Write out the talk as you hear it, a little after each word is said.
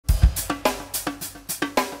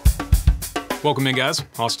Welcome in, guys.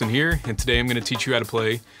 Austin here, and today I'm going to teach you how to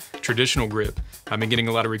play traditional grip. I've been getting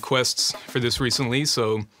a lot of requests for this recently,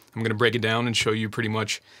 so I'm going to break it down and show you pretty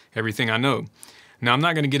much everything I know. Now, I'm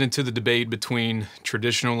not going to get into the debate between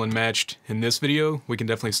traditional and matched in this video. We can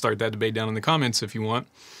definitely start that debate down in the comments if you want.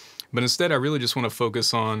 But instead, I really just want to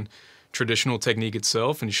focus on traditional technique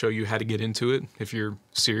itself and show you how to get into it if you're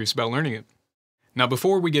serious about learning it. Now,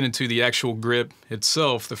 before we get into the actual grip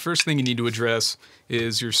itself, the first thing you need to address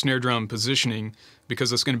is your snare drum positioning,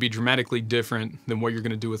 because it's going to be dramatically different than what you're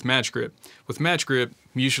going to do with match grip. With match grip,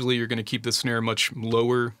 usually you're going to keep the snare much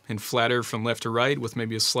lower and flatter from left to right with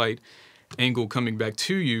maybe a slight angle coming back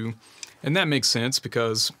to you, and that makes sense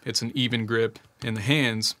because it's an even grip in the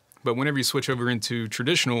hands. But whenever you switch over into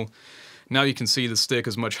traditional, now you can see the stick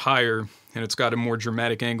is much higher and it's got a more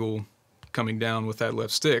dramatic angle coming down with that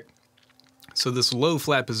left stick. So this low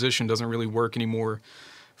flat position doesn't really work anymore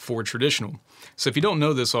for traditional. So if you don't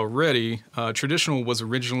know this already, traditional was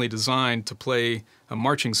originally designed to play a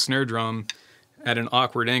marching snare drum at an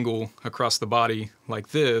awkward angle across the body like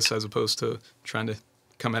this, as opposed to trying to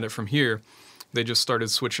come at it from here. They just started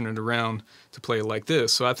switching it around to play it like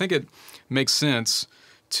this. So I think it makes sense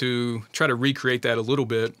to try to recreate that a little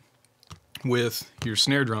bit with your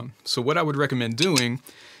snare drum. So what I would recommend doing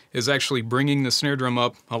is actually bringing the snare drum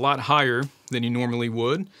up a lot higher than you normally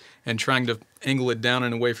would and trying to angle it down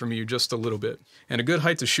and away from you just a little bit. And a good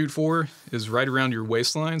height to shoot for is right around your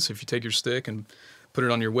waistline. So if you take your stick and put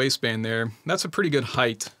it on your waistband there, that's a pretty good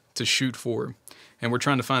height to shoot for. And we're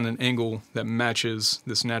trying to find an angle that matches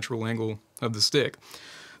this natural angle of the stick.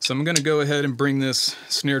 So I'm going to go ahead and bring this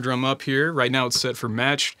snare drum up here. Right now it's set for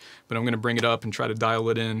matched, but I'm going to bring it up and try to dial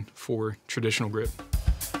it in for traditional grip.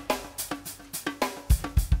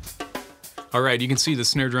 All right, you can see the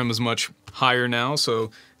snare drum is much higher now,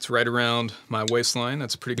 so it's right around my waistline.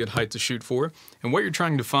 That's a pretty good height to shoot for. And what you're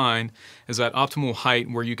trying to find is that optimal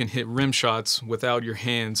height where you can hit rim shots without your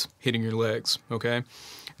hands hitting your legs, okay?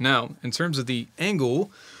 Now, in terms of the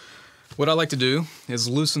angle, what I like to do is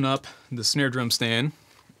loosen up the snare drum stand,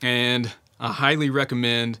 and I highly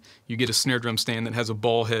recommend you get a snare drum stand that has a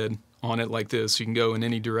ball head on it like this. You can go in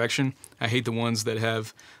any direction. I hate the ones that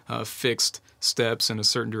have fixed steps in a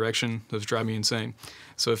certain direction. Those drive me insane.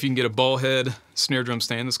 So if you can get a ball head snare drum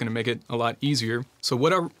stand, that's going to make it a lot easier. So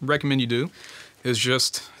what I recommend you do is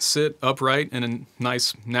just sit upright in a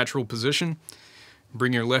nice natural position,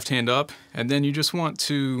 bring your left hand up, and then you just want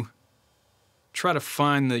to try to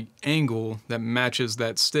find the angle that matches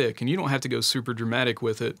that stick. And you don't have to go super dramatic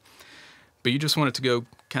with it, but you just want it to go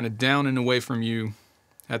kind of down and away from you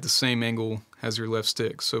at the same angle as your left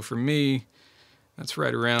stick. So for me, that's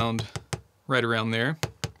right around there.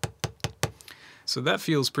 So that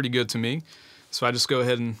feels pretty good to me. So I just go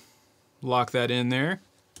ahead and lock that in there.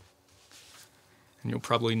 And you'll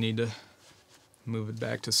probably need to move it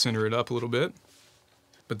back to center it up a little bit.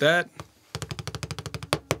 But that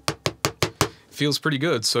feels pretty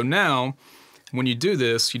good. So now, when you do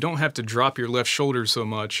this, you don't have to drop your left shoulder so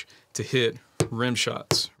much to hit rim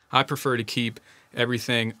shots. I prefer to keep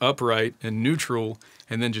everything upright and neutral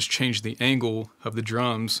and then just change the angle of the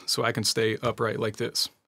drums so I can stay upright like this.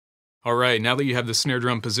 All right, now that you have the snare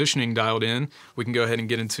drum positioning dialed in, we can go ahead and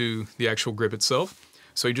get into the actual grip itself.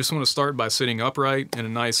 So you just want to start by sitting upright in a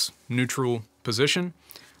nice neutral position.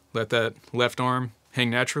 Let that left arm hang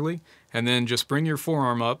naturally, and then just bring your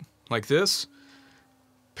forearm up like this,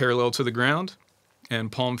 parallel to the ground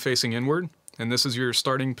and palm facing inward. And this is your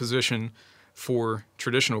starting position for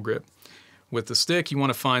traditional grip. With the stick, you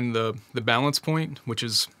want to find the balance point, which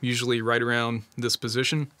is usually right around this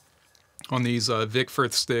position. On these Vic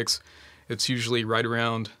Firth sticks, it's usually right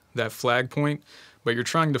around that flag point, but you're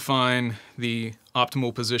trying to find the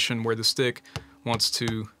optimal position where the stick wants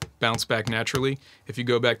to bounce back naturally. If you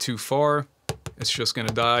go back too far, it's just going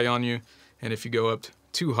to die on you, and if you go up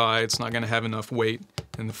too high, it's not going to have enough weight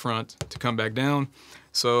in the front to come back down.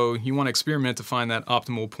 So you want to experiment to find that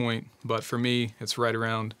optimal point, but for me, it's right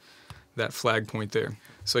around that flag point there.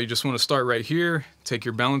 So you just want to start right here, take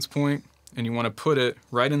your balance point, and you want to put it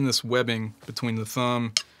right in this webbing between the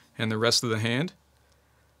thumb and the rest of the hand.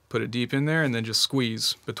 Put it deep in there and then just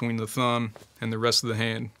squeeze between the thumb and the rest of the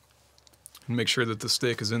hand. And make sure that the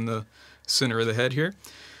stick is in the center of the head here.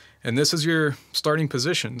 And this is your starting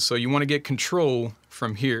position. So you want to get control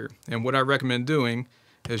from here. And what I recommend doing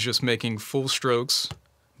is just making full strokes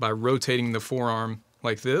by rotating the forearm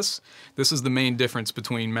like this. This is the main difference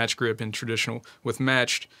between match grip and traditional. With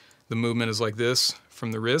matched, the movement is like this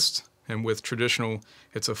from the wrist, and with traditional,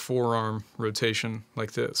 it's a forearm rotation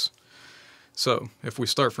like this. So if we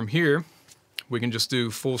start from here, we can just do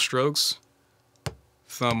full strokes,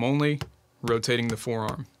 thumb only, rotating the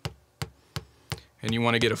forearm. and you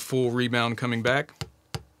want to get a full rebound coming back,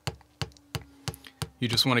 you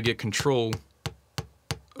just want to get control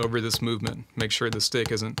over this movement. Make sure the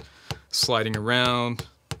stick isn't sliding around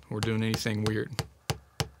or doing anything weird.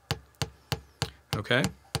 Okay?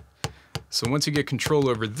 So once you get control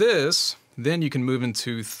over this, then you can move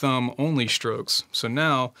into thumb only strokes. So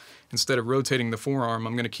now, instead of rotating the forearm,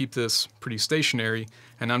 I'm going to keep this pretty stationary,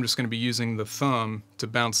 and I'm just going to be using the thumb to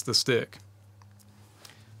bounce the stick.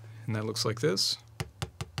 And that looks like this.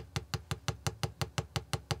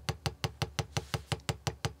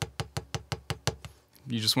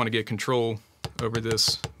 You just want to get control over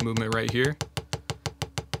this movement right here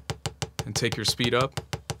and take your speed up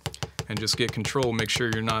and just get control. Make sure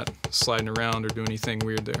you're not sliding around or doing anything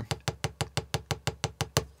weird there.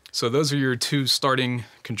 So those are your two starting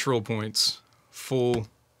control points: full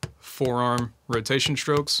forearm rotation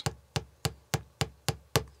strokes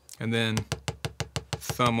and then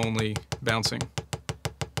thumb only bouncing.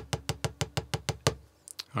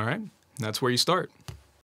 All right, that's where you start.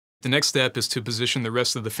 The next step is to position the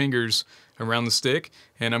rest of the fingers around the stick,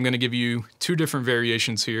 and I'm going to give you two different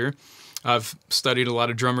variations here. I've studied a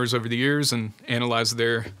lot of drummers over the years and analyzed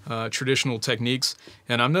their traditional techniques,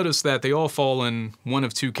 and I've noticed that they all fall in one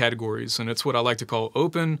of two categories, and it's what I like to call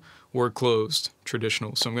open or closed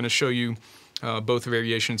traditional. So I'm going to show you both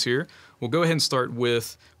variations here. We'll go ahead and start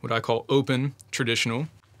with what I call open traditional.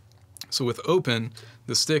 So with open,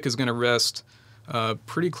 the stick is going to rest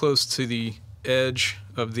pretty close to the edge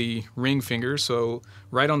of the ring finger, so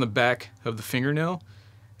right on the back of the fingernail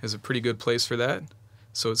is a pretty good place for that.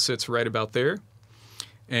 So it sits right about there.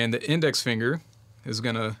 And the index finger is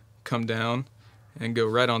going to come down and go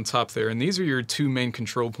right on top there. And these are your two main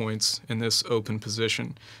control points in this open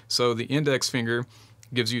position. So the index finger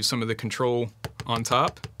gives you some of the control on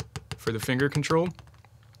top for the finger control,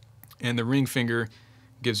 and the ring finger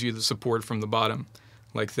gives you the support from the bottom,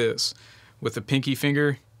 like this. With the pinky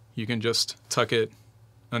finger, you can just tuck it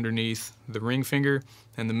underneath the ring finger,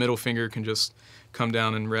 and the middle finger can just come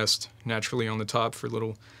down and rest naturally on the top for a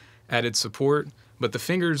little added support. But the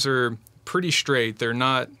fingers are pretty straight. They're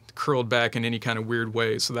not curled back in any kind of weird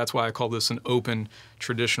way. So that's why I call this an open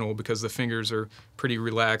traditional, because the fingers are pretty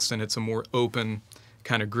relaxed and it's a more open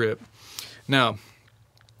kind of grip. Now,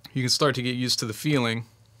 you can start to get used to the feeling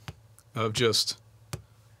of just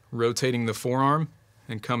rotating the forearm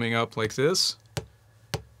and coming up like this,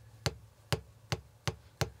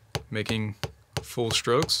 making full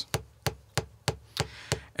strokes.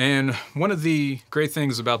 And one of the great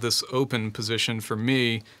things about this open position for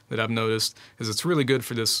me that I've noticed is it's really good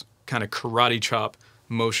for this kind of karate chop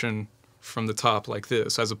motion from the top like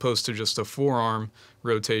this, as opposed to just a forearm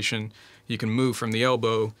rotation. You can move from the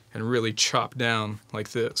elbow and really chop down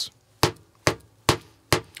like this.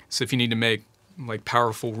 So if you need to make like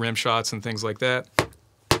powerful rim shots and things like that,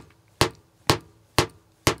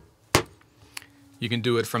 you can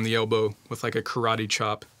do it from the elbow with like a karate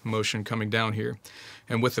chop motion coming down here.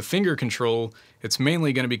 And with the finger control, it's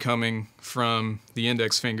mainly going to be coming from the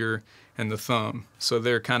index finger and the thumb. So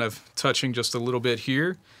they're kind of touching just a little bit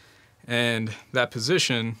here, and that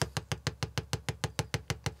position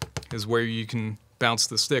is where you can bounce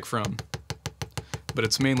the stick from. But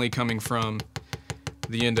it's mainly coming from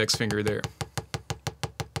the index finger there.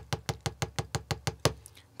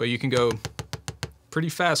 But you can go pretty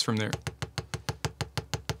fast from there.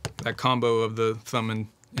 That combo of the thumb and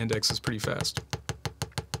index is pretty fast.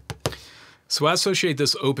 So I associate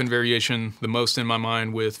this open variation the most in my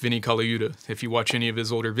mind with Vinny Colaiuta. If you watch any of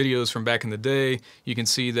his older videos from back in the day, you can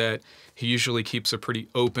see that he usually keeps a pretty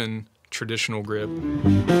open traditional grip.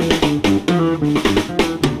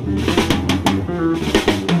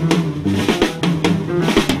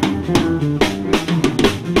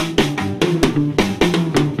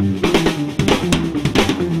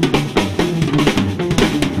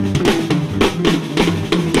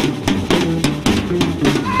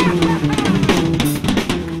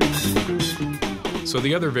 So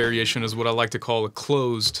the other variation is what I like to call a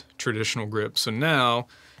closed traditional grip. So now,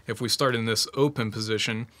 if we start in this open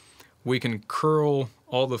position, we can curl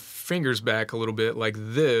all the fingers back a little bit like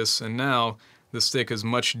this, and now the stick is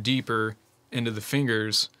much deeper into the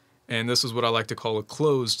fingers, and this is what I like to call a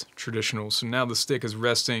closed traditional. So now the stick is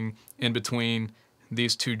resting in between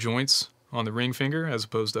these two joints on the ring finger as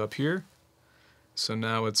opposed to up here. So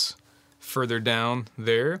now it's further down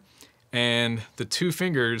there, and the two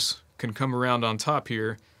fingers can come around on top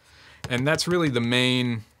here, and that's really the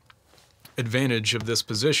main advantage of this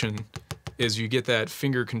position, is you get that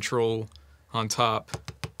finger control on top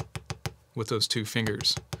with those two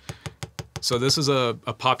fingers. So this is a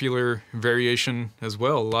popular variation as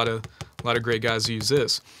well. A lot of great guys use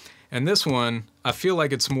this. And this one, I feel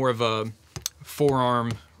like it's more of a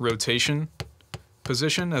forearm rotation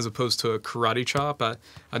position as opposed to a karate chop.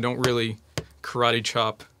 I don't really karate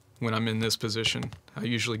chop when I'm in this position. I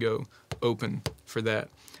usually go open for that.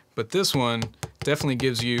 But this one definitely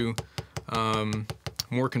gives you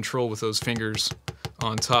more control with those fingers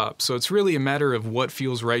on top. So it's really a matter of what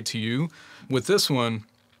feels right to you. With this one,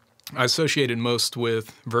 I associate it most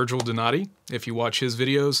with Virgil Donati. If you watch his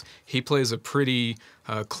videos, he plays a pretty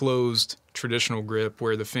closed traditional grip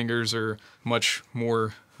where the fingers are much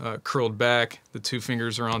more curled back, the two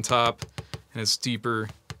fingers are on top, and it's deeper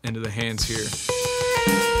into the hands here.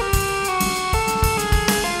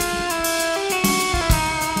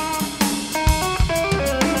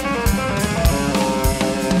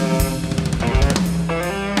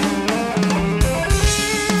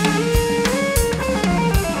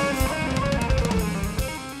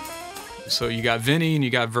 So you got Vinny and you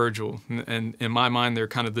got Virgil, and in my mind they're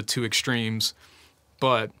kind of the two extremes,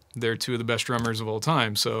 but they're two of the best drummers of all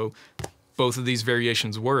time, so both of these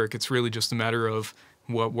variations work. It's really just a matter of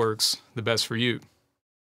what works the best for you.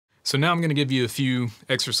 So now I'm going to give you a few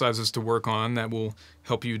exercises to work on that will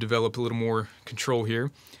help you develop a little more control here.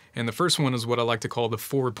 And the first one is what I like to call the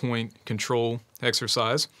 4-point control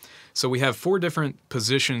exercise. So we have 4 different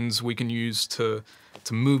positions we can use to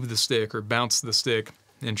move the stick or bounce the stick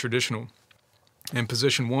in traditional. And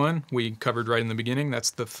position 1, we covered right in the beginning, that's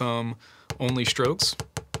the thumb only strokes.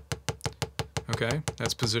 Okay,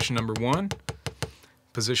 that's position number 1.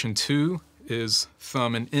 Position 2 is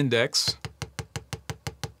thumb and index.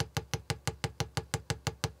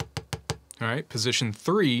 All right, position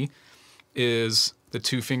 3 is the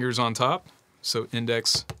 2 fingers on top, so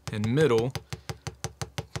index and middle,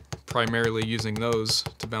 primarily using those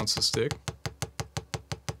to bounce the stick.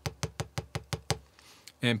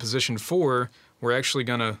 And position 4, we're actually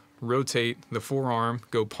going to rotate the forearm,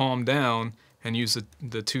 go palm down, and use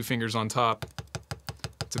the 2 fingers on top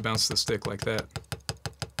to bounce the stick like that.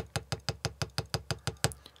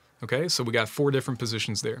 Okay, so we got 4 different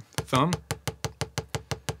positions there. Thumb,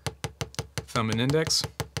 thumb and index,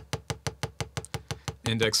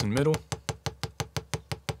 index and middle,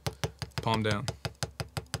 palm down.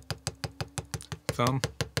 Thumb,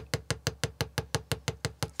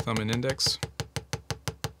 thumb and index,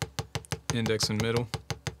 index and middle,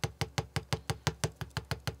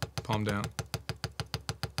 palm down.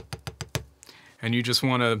 And you just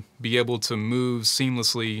want to be able to move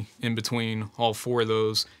seamlessly in between all 4 of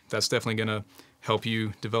those. That's definitely going to help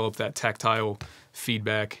you develop that tactile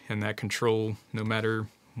feedback and that control no matter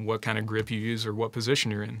what kind of grip you use or what position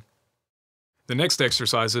you're in. The next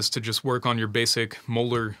exercise is to just work on your basic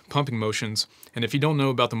molar pumping motions. And if you don't know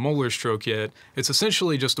about the molar stroke yet, it's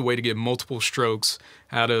essentially just a way to get multiple strokes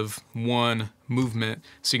out of one movement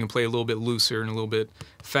so you can play a little bit looser and a little bit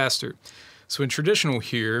faster. So in traditional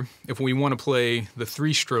here, if we want to play the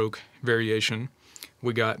 3-stroke variation,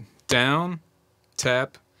 we got down,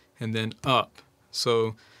 tap, and then up.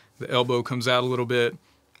 So the elbow comes out a little bit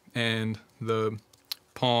and the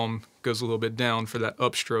palm goes a little bit down for that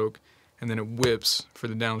upstroke, and then it whips for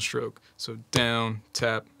the downstroke. So down,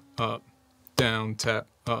 tap, up, down, tap,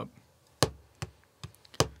 up.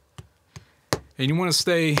 And you want to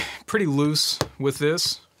stay pretty loose with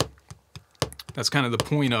this. That's kind of the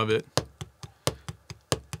point of it.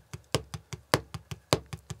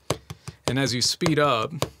 And as you speed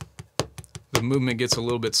up, the movement gets a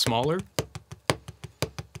little bit smaller.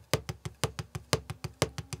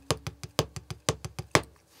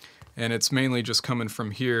 And it's mainly just coming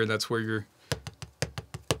from here. That's where you're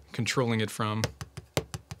controlling it from.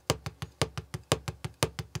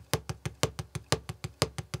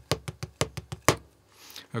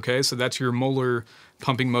 Okay, so that's your molar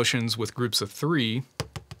pumping motions with groups of 3.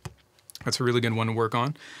 That's a really good one to work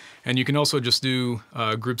on. And you can also just do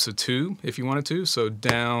groups of 2 if you wanted to. So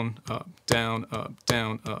down, up, down, up,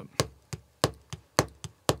 down, up.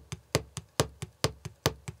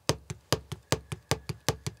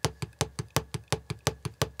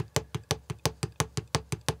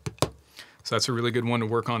 So that's a really good one to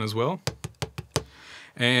work on as well.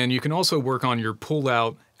 And you can also work on your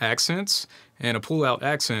pull-out accents. And a pull-out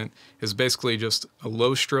accent is basically just a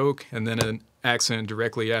low stroke and then an accent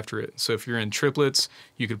directly after it. So if you're in triplets,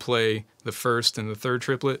 you could play the 1st and the 3rd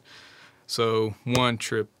triplet. So 1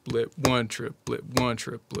 triplet, 1 triplet, 1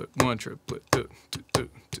 triplet, 1 triplet.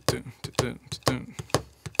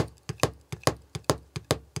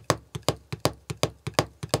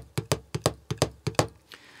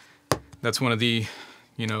 That's one of the,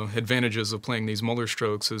 advantages of playing these molar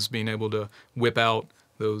strokes is being able to whip out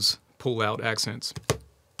those pull-out accents.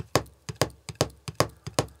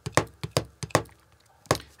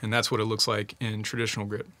 And that's what it looks like in traditional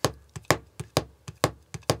grip.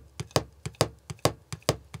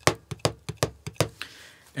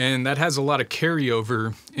 And that has a lot of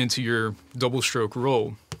carryover into your double stroke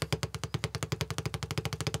roll.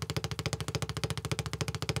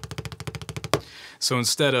 So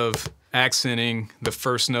instead of accenting the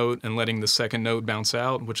first note and letting the second note bounce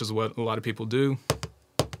out, which is what a lot of people do,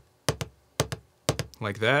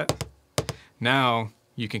 like that, now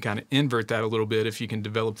you can kind of invert that a little bit if you can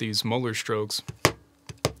develop these molar strokes.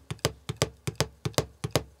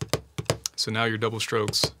 So now your double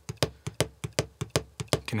strokes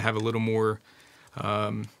can have a little more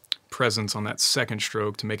presence on that second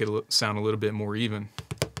stroke to make it sound a little bit more even.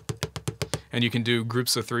 And you can do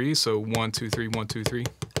groups of 3, so 1, 2, 3, 1, 2, 3.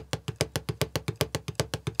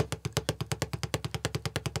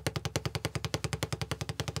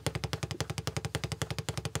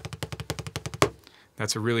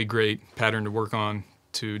 That's a really great pattern to work on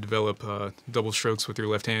to develop double strokes with your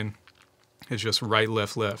left hand. It's just right,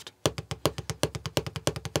 left, left.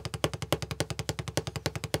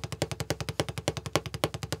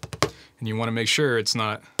 And you want to make sure it's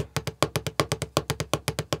not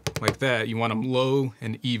like that. You want them low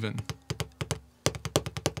and even.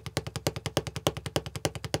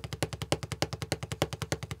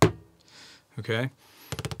 Okay?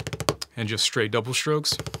 And just straight double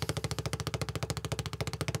strokes.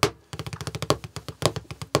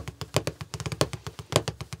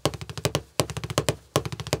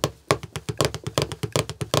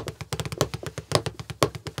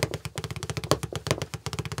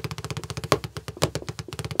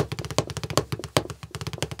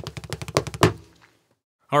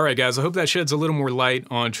 All right, guys, I hope that sheds a little more light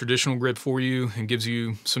on traditional grip for you and gives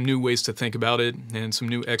you some new ways to think about it and some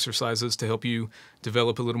new exercises to help you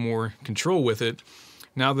develop a little more control with it.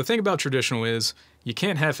 Now, the thing about traditional is you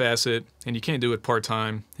can't half-ass it and you can't do it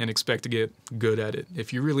part-time and expect to get good at it.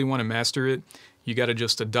 If you really want to master it, you got to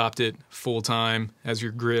just adopt it full-time as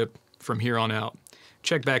your grip from here on out.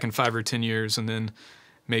 Check back in 5 or 10 years and then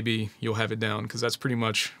maybe you'll have it down, because that's pretty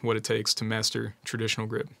much what it takes to master traditional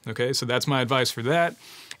grip. Okay, so that's my advice for that.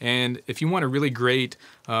 And if you want a really great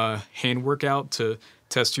hand workout to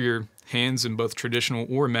test your hands in both traditional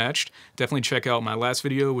or matched, definitely check out my last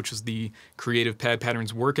video, which is the Creative Pad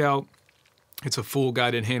Patterns workout. It's a full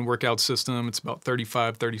guided hand workout system. It's about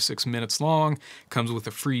 35-36 minutes long. Comes with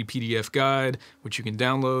a free PDF guide, which you can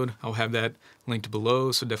download. I'll have that linked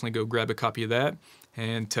below, so definitely go grab a copy of that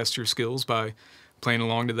and test your skills by playing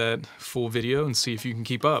along to that full video and see if you can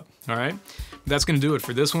keep up. All right, that's gonna do it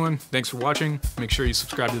for this one. Thanks for watching. Make sure you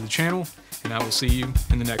subscribe to the channel, and I will see you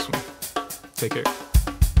in the next one. Take care.